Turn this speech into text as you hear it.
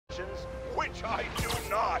which I do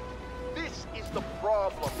not. This is the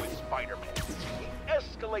problem with Spider-Man. He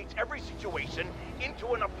escalates every situation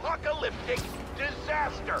into an apocalyptic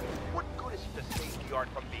disaster. What good is it to save the art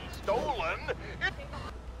from being stolen?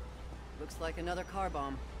 Looks like another car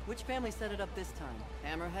bomb. Which family set it up this time?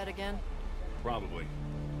 Hammerhead again? Probably.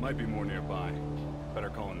 Might be more nearby. Better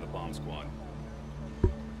call in the bomb squad.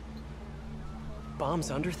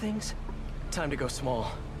 Bombs under things? Time to go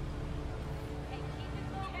small.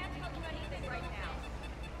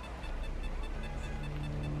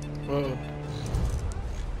 Whoa.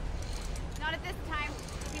 Not at this time.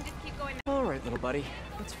 We can just keep going. All right, little buddy.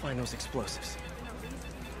 Let's find those explosives.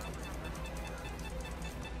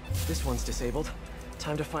 This one's disabled.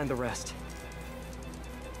 Time to find the rest.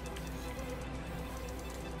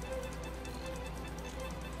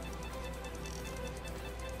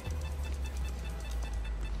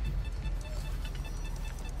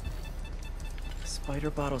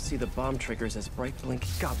 Spider-Bot will see the bomb triggers as bright blink.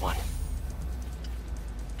 Got one.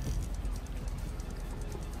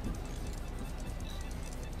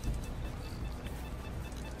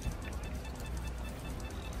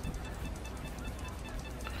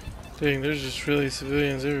 Dang, there's just really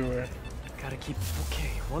civilians everywhere. Gotta keep... Okay,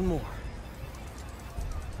 one more.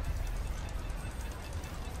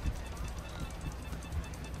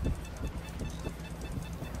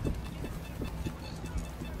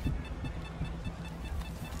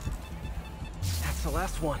 That's the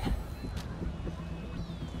last one.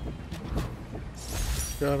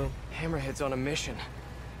 Got him. Hammerhead's on a mission.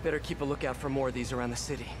 Better keep a lookout for more of these around the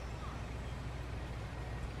city.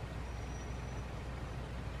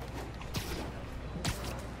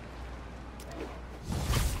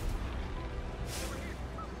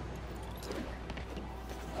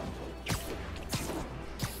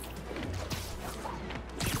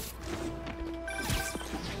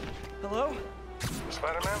 Hello?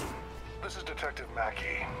 Spider-Man? This is Detective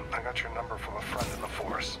Mackey. I got your number from a friend in the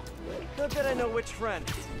force. Not that I know which friend.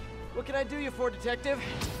 What can I do you for, Detective?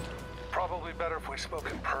 Probably better if we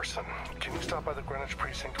spoke in person. Can you stop by the Greenwich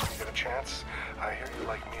precinct when you get a chance? I hear you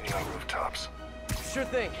like meeting on rooftops. Sure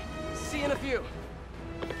thing. See you in a few.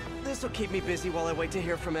 This'll keep me busy while I wait to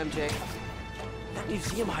hear from MJ. That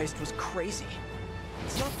museum heist was crazy.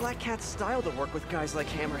 It's not Black Cat's style to work with guys like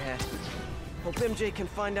Hammerhead. Hope MJ can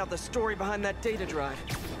find out the story behind that data drive.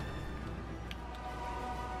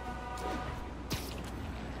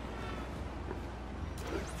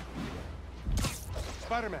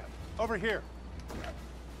 Spider-Man, over here.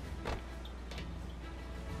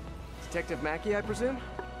 Detective Mackey, I presume?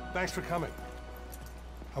 Thanks for coming.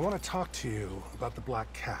 I want to talk to you about the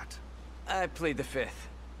Black Cat. I plead the fifth.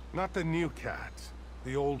 Not the new cat,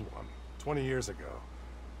 the old one, 20 years ago.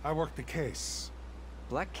 I worked the case.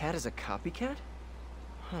 Black Cat is a copycat?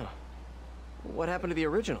 Huh. What happened to the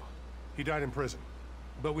original? He died in prison,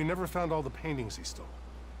 but we never found all the paintings he stole.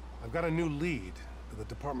 I've got a new lead, but the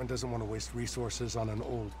department doesn't want to waste resources on an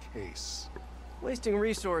old case. Wasting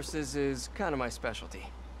resources is kind of my specialty.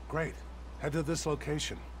 Great. Head to this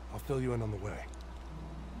location. I'll fill you in on the way.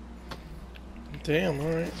 Damn,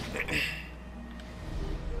 alright.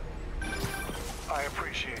 I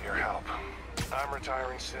appreciate your help. I'm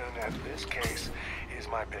retiring soon, and this case is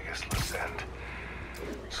my biggest loose end.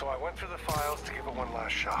 So I went through the files to give it one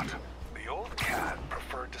last shot. The old cat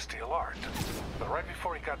preferred to steal art, but right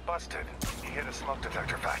before he got busted, he hit a smoke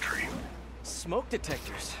detector factory. Smoke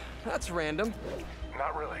detectors? That's random.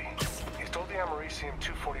 Not really. He stole the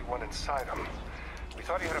Americium-241 inside him. We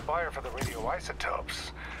thought he had a buyer for the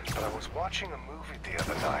radioisotopes, but I was watching a movie the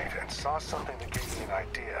other night and saw something that gave me an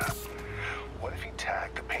idea. What if he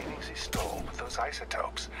tagged the paintings he stole with those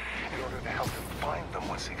isotopes in order to help him find them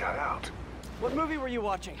once he got out? What movie were you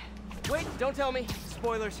watching? Wait, don't tell me.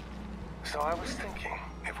 Spoilers. So I was thinking,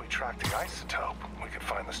 if we tracked the isotope, we could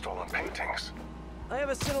find the stolen paintings. I have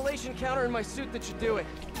a scintillation counter in my suit that should do it.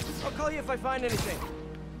 I'll call you if I find anything.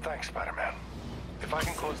 Thanks, Spider-Man. If I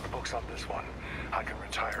can close the books on this one, I can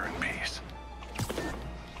retire in peace.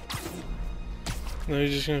 Now you're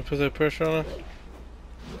just gonna put that pressure on her?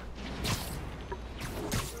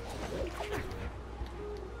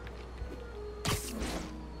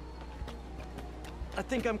 I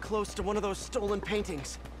think I'm close to one of those stolen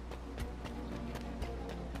paintings.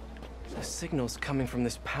 The signal's coming from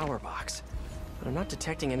this power box, but I'm not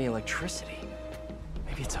detecting any electricity.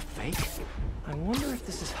 Maybe it's a fake? I wonder if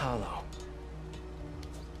this is hollow.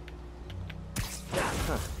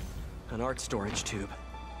 Huh. An art storage tube.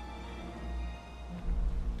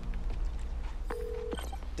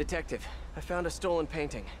 Detective, I found a stolen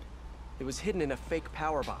painting. It was hidden in a fake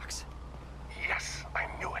power box. Yes, I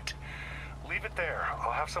knew it. Leave it there.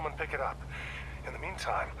 I'll have someone pick it up. In the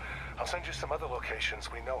meantime, I'll send you some other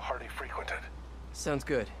locations we know Hardy frequented. Sounds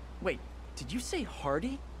good. Wait, did you say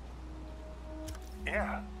Hardy?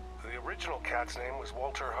 Yeah, the original cat's name was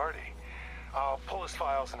Walter Hardy. I'll pull his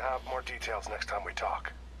files and have more details next time we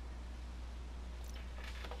talk.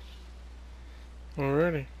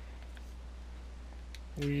 Alrighty.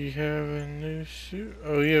 We have a new suit.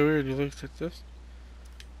 Oh yeah, we already looked at this.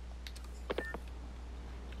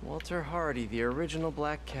 Walter Hardy, the original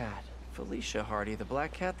Black Cat. Felicia Hardy, the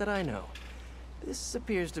Black Cat that I know. This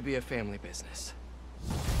appears to be a family business.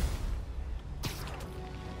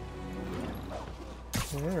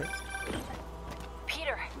 Alright.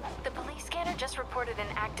 Peter, the police scanner just reported an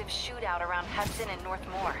active shootout around Hudson and North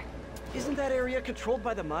Moore. Isn't that area controlled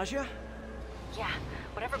by the Mafia? Yeah,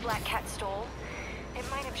 whatever Black Cat stole, it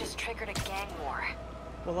might have just triggered a gang war.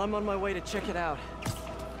 Well, I'm on my way to check it out.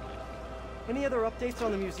 Any other updates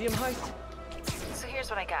on the museum heist? So here's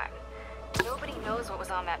what I got. Nobody knows what was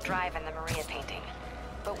on that drive in the Maria painting.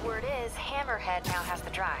 But word is, Hammerhead now has the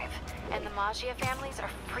drive, and the Mafia families are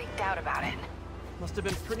freaked out about it. Must have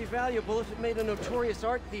been pretty valuable if it made a notorious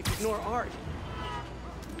art thief ignore art.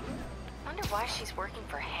 Wonder why she's working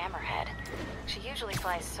for Hammerhead. She usually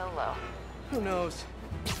flies solo. Who knows?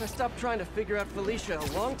 I stopped trying to figure out Felicia a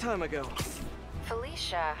long time ago.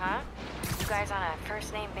 Felicia, huh? You guys on a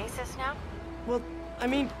first-name basis now? Well, I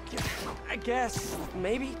mean, I guess,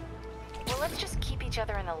 maybe. Well, let's just keep each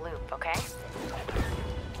other in the loop, okay?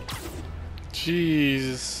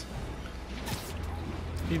 Jesus.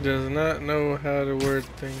 He does not know how to word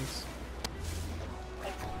things.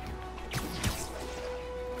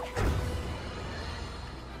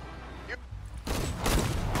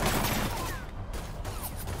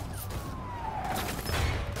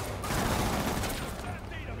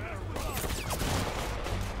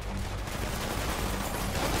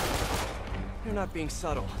 You're not being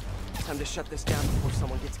subtle. Time to shut this down before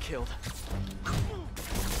someone gets killed.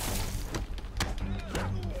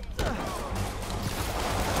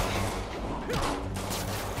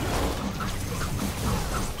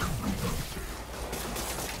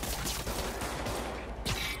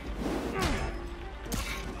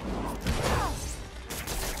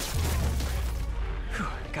 Whew,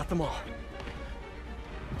 got them all.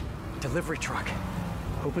 Delivery truck.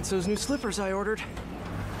 Hope it's those new slippers I ordered.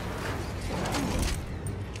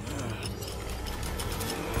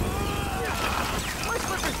 My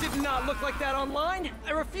slippers did not look like that online.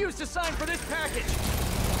 I refuse to sign for this package.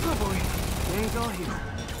 Oh boy, gang's all here.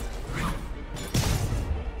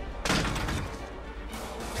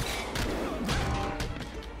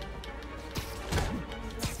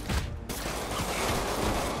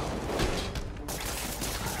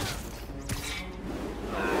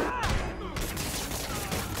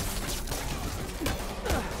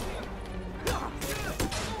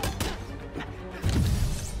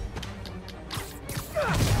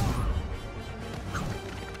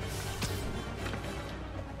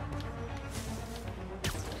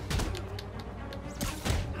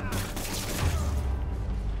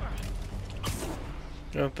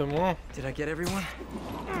 Got them all. Did I get everyone?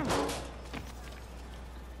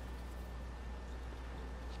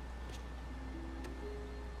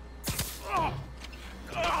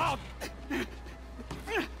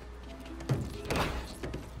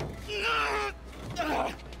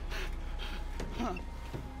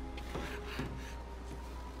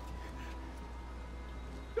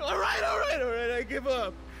 All right, I give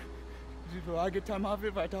up. Do I get time off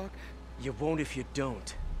if I talk? You won't if you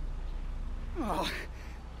don't. Oh,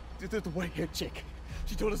 the white-haired chick.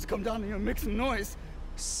 She told us to come down here and make some noise.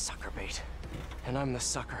 Sucker bait. And I'm the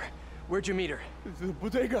sucker. Where'd you meet her? The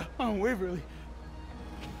bodega on Waverly.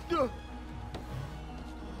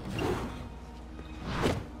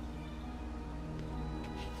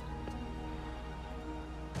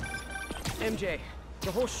 MJ,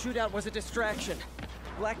 the whole shootout was a distraction.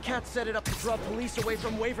 Black Cat set it up to draw police away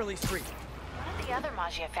from Waverly Street. One of the other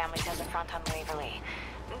Mafia families has a front on Waverly.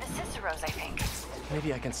 The Ciceros, I think.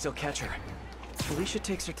 Maybe I can still catch her. Felicia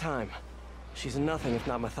takes her time. She's nothing if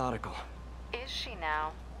not methodical. Is she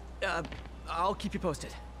now? I'll keep you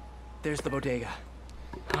posted. There's the bodega.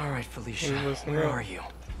 All right, Felicia, listen where up. are you?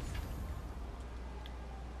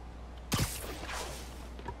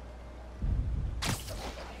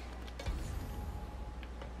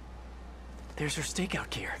 There's her stakeout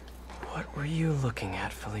gear. What were you looking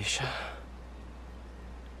at, Felicia?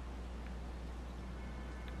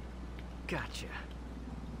 Gotcha.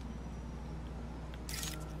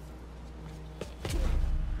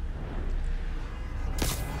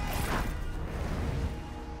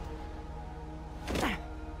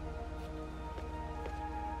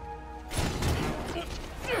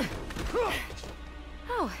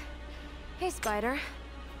 Hey, Spider.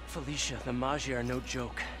 Felicia, the Magi are no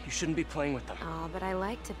joke. You shouldn't be playing with them. Oh, but I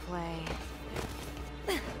like to play.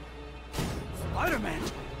 Spider-Man!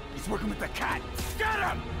 He's working with the cat! Get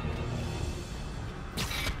him!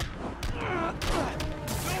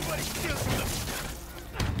 Nobody steals from them!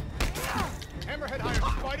 Hammerhead hired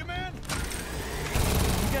Spider-Man?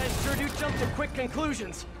 You guys sure do jump to quick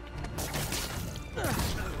conclusions. I'm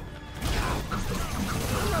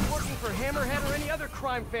not working for Hammerhead or any other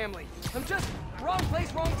crime family. I'm just wrong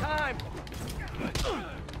place, wrong time.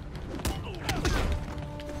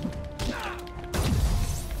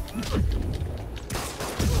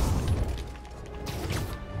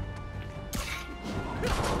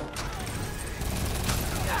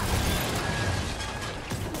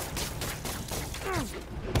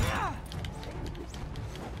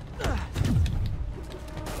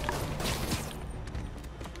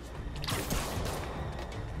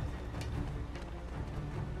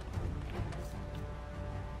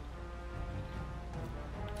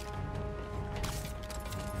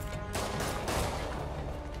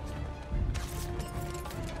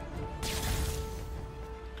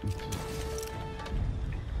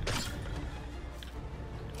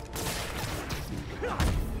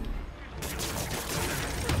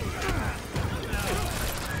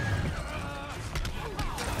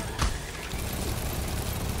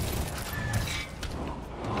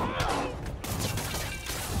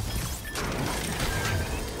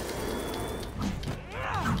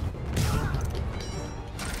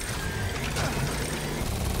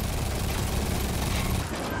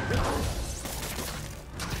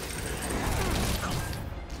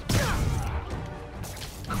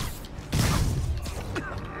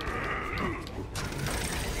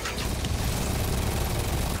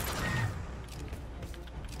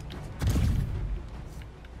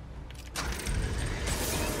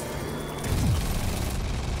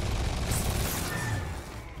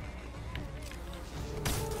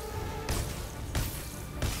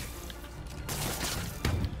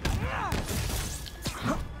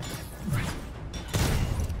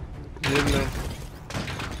 Didn't know.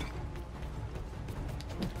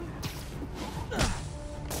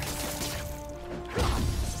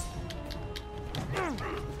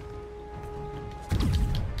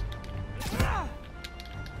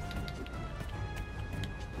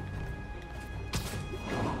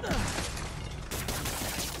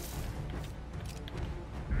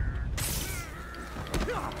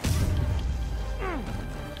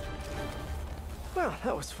 Well,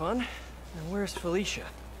 that was fun. Now where's Felicia?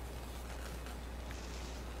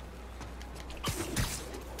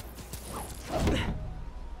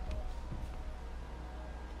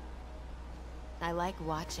 I like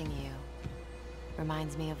watching you.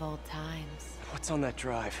 Reminds me of old times. What's on that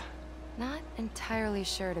drive? Not entirely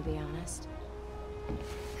sure, to be honest.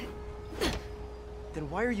 Then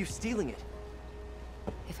why are you stealing it?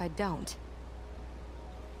 If I don't,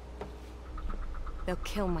 they'll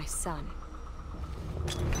kill my son.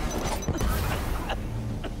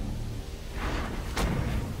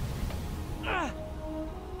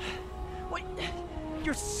 Wait,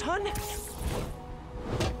 your son?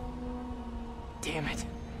 Damn it.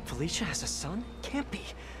 Felicia has a son? Can't be.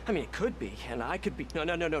 I mean, it could be, and I could be. No. I'm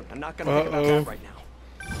not gonna think about that right now.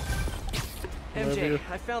 MJ,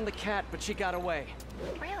 I found the cat, but she got away.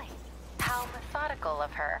 Really? How methodical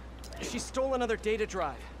of her. She stole another data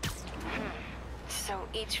drive. So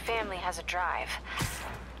each family has a drive.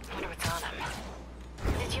 Wonder what's on them.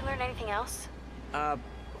 Did you learn anything else? Well,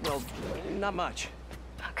 not much.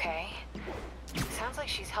 Okay. Sounds like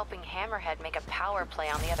she's helping Hammerhead make a power play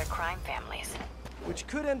on the other crime families. Which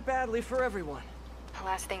could end badly for everyone. The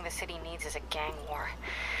last thing the city needs is a gang war.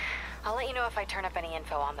 I'll let you know if I turn up any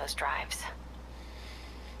info on those drives.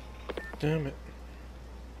 Damn it.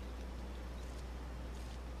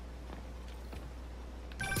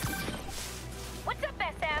 What's up,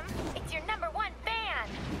 SM? It's your #1 fan.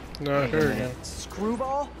 Not her again.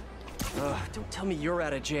 Screwball? Don't tell me you're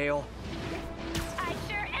out of jail. I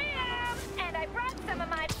sure am, and I brought some of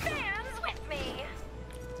my fans with me.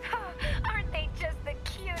 Aren't they just the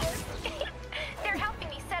cutest? They're helping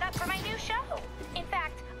me set up for my new show. In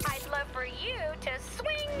fact, I'd love for you to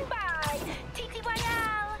swing by.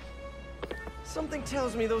 TTYL. Something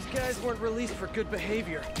tells me those guys weren't released for good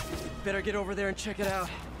behavior. Better get over there and check it out.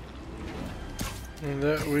 And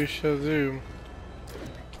that we shall do.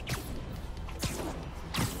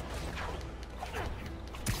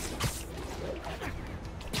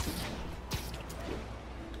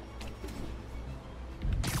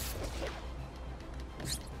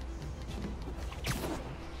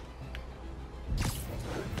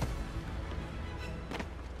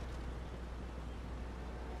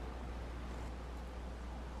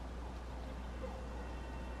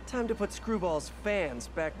 Time to put Screwball's fans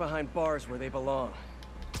back behind bars where they belong.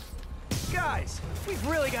 Guys, we've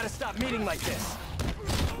really got to stop meeting like this.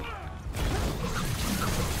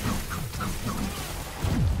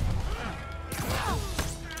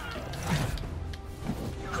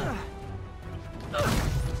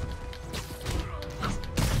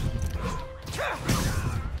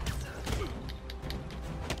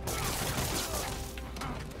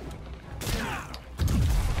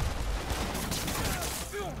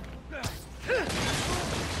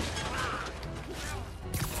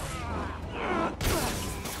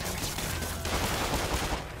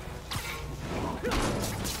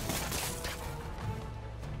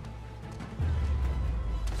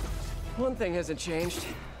 One thing hasn't changed.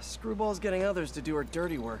 Screwball's getting others to do her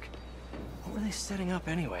dirty work. What were they setting up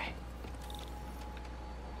anyway?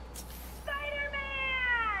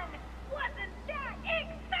 Spider-Man! Wasn't that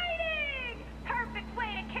exciting? Perfect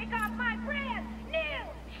way to kick off my brand new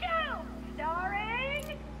show,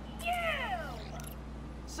 starring you!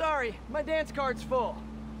 Sorry, my dance card's full.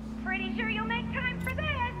 Pretty sure you'll make time for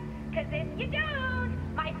this, because if you don't,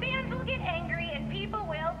 my fans will get angry and people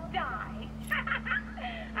will die.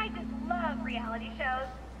 I just love reality shows,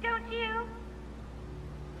 don't you?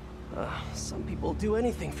 Some people do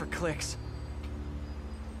anything for clicks.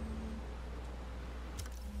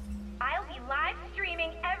 I'll be live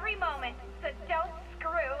streaming every moment, so don't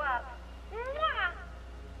screw up. Mwah!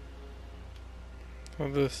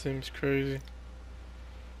 Oh, this seems crazy.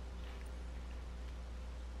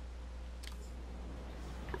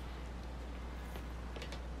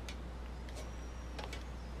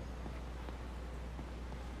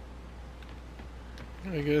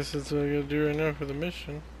 I guess that's what I gotta do right now for the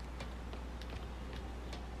mission.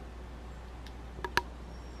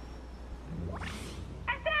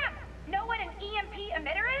 SM! Know what an EMP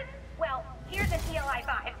emitter is? Well, here's an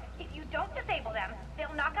ELI-5. If you don't disable them,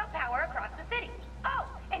 they'll knock out power across the city. Oh,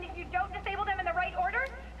 and if you don't disable them in the right order,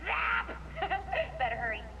 zap! Better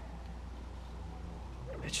hurry.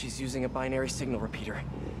 Bet she's using a binary signal repeater.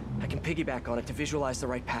 I can piggyback on it to visualize the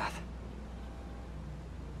right path.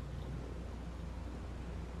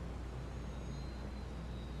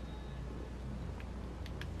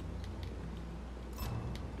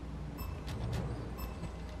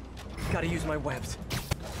 Gotta use my webs.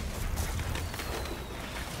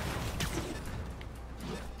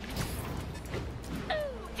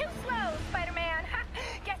 Ooh, too slow, Spider-Man.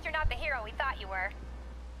 Guess you're not the hero we thought you were.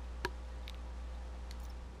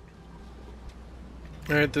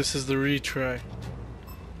 Alright, this is the retry.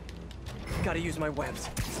 Gotta use my webs.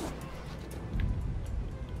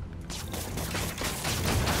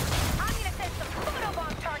 I'm gonna send some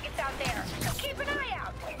photobomb targets out there, so keep an eye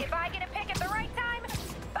out. If I get a pick at the right time,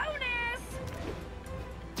 bonus!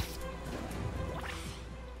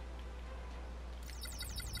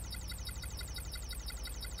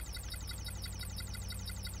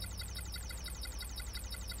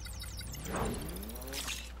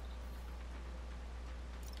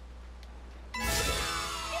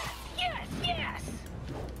 Yes, yes, yes!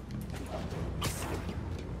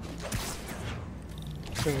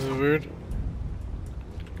 Seems weird.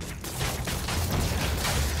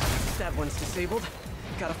 That one's disabled.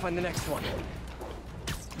 Gotta find the next one.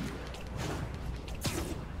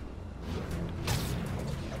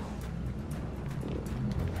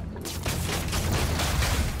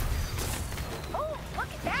 Oh,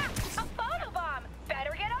 look at that! A photobomb!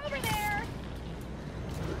 Better get over there!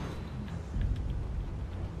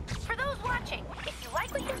 For those watching, if you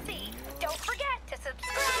like what you see, don't forget to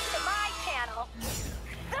subscribe to my channel.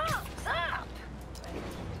 Thumbs up!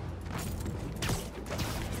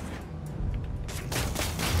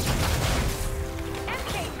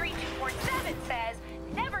 MK3247 says,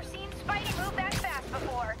 never seen Spidey move that fast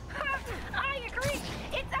before. I agree!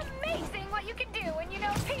 It's amazing what you can do when you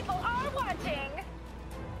know people are watching!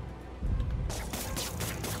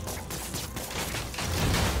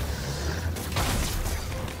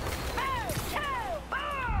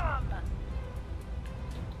 Bomb!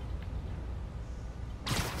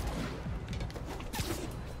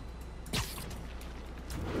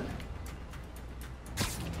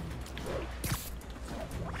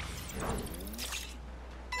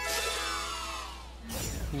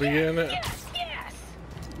 Begin it. Yes, yes!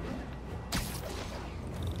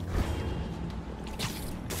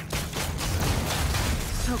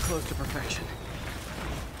 So close to perfection.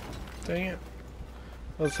 Dang it.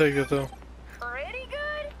 I'll take it though. Pretty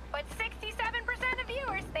good, but 67% of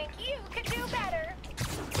viewers think you could do better.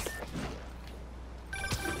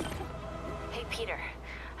 Hey, Peter.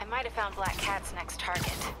 I might have found Black Cat's next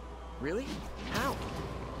target. Really? How?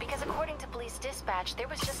 Because according to police dispatch, there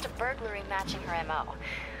was just a burglary matching her MO.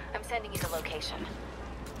 I'm sending you the location.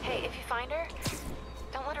 Hey, if you find her,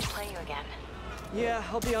 don't let her play you again. Yeah,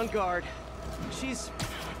 I'll be on guard. She's...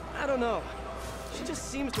 I don't know. She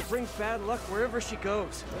just seems to bring bad luck wherever she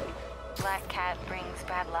goes. Black cat brings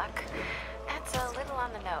bad luck? That's a little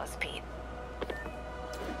on the nose, Pete.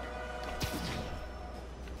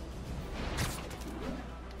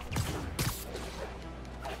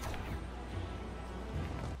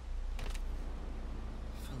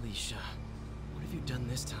 Felicia, what have you done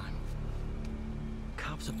this time?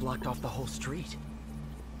 Cops have blocked off the whole street.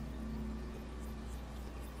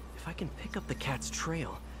 If I can pick up the cat's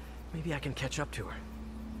trail, maybe I can catch up to her.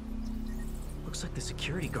 Looks like the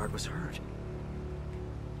security guard was hurt.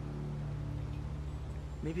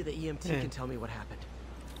 Maybe the EMT can tell me what happened.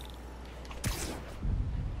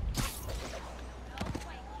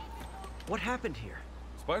 What happened here?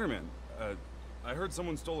 Spider-Man, I heard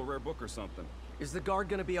someone stole a rare book or something. Is the guard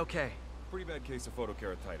gonna be okay? Pretty bad case of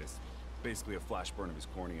photokeratitis. Basically a flash burn of his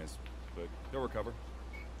corneas, but he'll recover.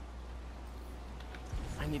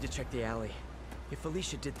 I need to check the alley. If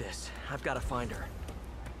Felicia did this, I've got to find her.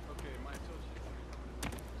 Okay, my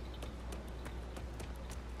associate.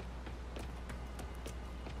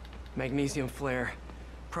 Magnesium flare.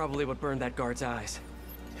 Probably what burned that guard's eyes.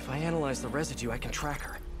 If I analyze the residue, I can track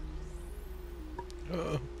her.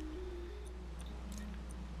 Uh-oh.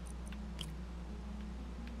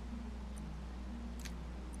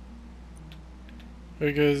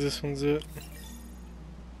 There goes, this one's it.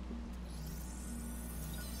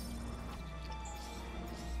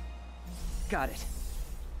 Got it.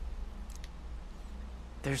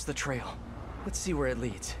 There's the trail. Let's see where it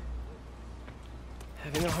leads.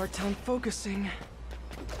 Having a hard time focusing.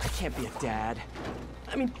 I can't be a dad.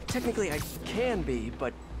 I mean, technically I can be,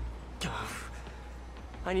 but...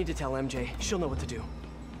 I need to tell MJ. She'll know what to do.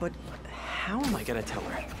 But how am I gonna tell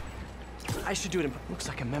her? I should do it in... Looks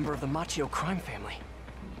like a member of the Machio crime family.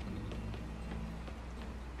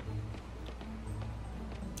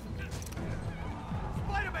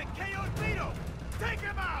 Spider-Man KO'd Vito! Take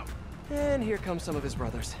him out! And here come some of his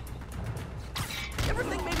brothers. Ever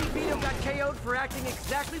think maybe Vito got KO'd for acting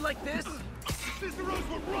exactly like this? Cicero's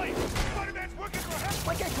were right! Spider-Man's working for him!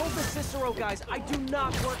 Like I told the Cicero guys, I do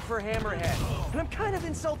not work for Hammerhead. And I'm kind of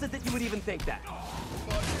insulted that you would even think that. Tell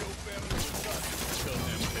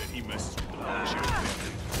him that he messes with the Machio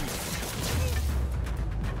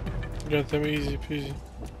family. Got them easy peasy.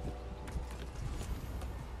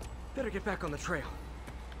 Better get back on the trail.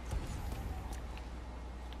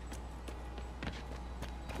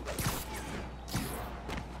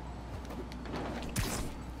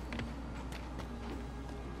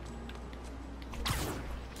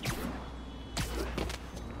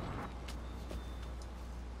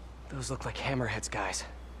 Those look like Hammerhead's guys.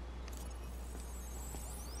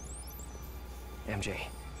 MJ,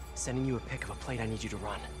 sending you a pic of a plate I need you to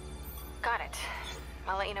run. Got it.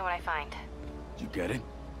 I'll let you know what I find. You get it?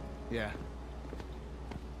 Yeah.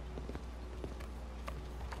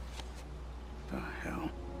 The hell?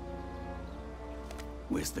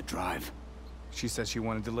 Where's the drive? She said she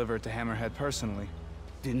wanted to deliver it to Hammerhead personally.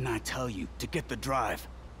 Didn't I tell you to get the drive?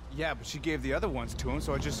 Yeah, but she gave the other ones to him,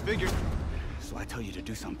 so I just figured... So I tell you to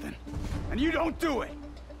do something, and you don't do it!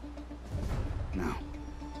 Now,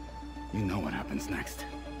 you know what happens next.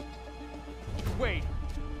 Wait!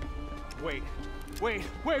 Wait! Wait!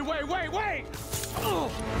 Wait! Wait! Wait! Wait!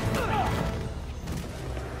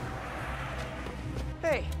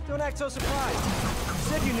 Hey, don't act so surprised. You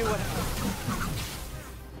said you knew what...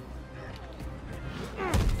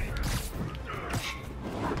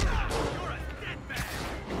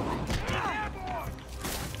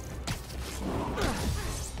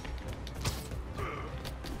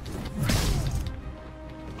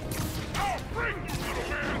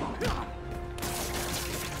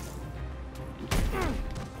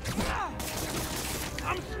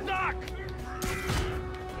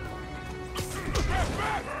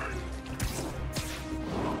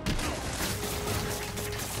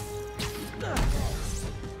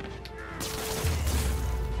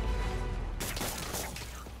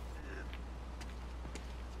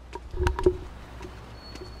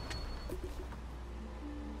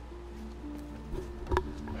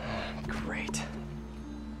 Great.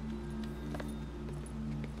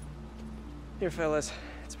 Here, fellas.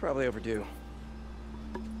 It's probably overdue.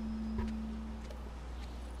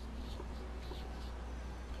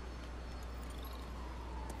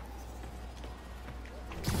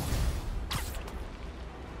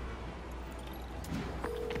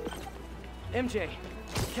 MJ,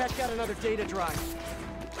 Cat got another data drive.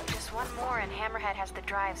 Just one more and Hammerhead has the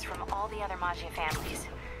drives from all the other Maggia families.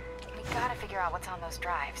 We gotta figure out what's on those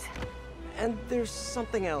drives. And there's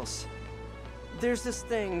something else. There's this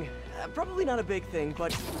thing, probably not a big thing,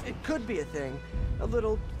 but it could be a thing. A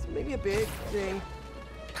little, maybe a big thing.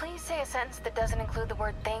 Please say a sentence that doesn't include the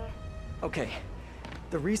word thing. Okay.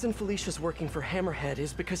 The reason Felicia's working for Hammerhead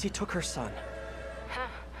is because he took her son. Huh.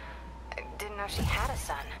 I didn't know she had a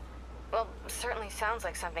son. Well, certainly sounds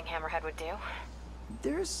like something Hammerhead would do.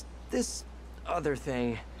 There's this other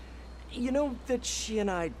thing. You know that she and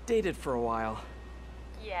I dated for a while.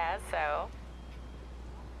 Yeah, so?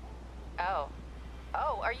 Oh.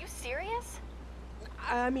 Oh, are you serious?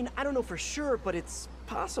 I mean, I don't know for sure, but it's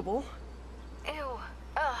possible. Ew.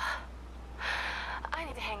 Ugh. I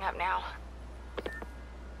need to hang up now.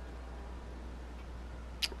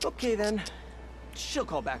 Okay then. She'll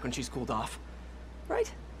call back when she's cooled off.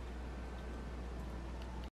 Right?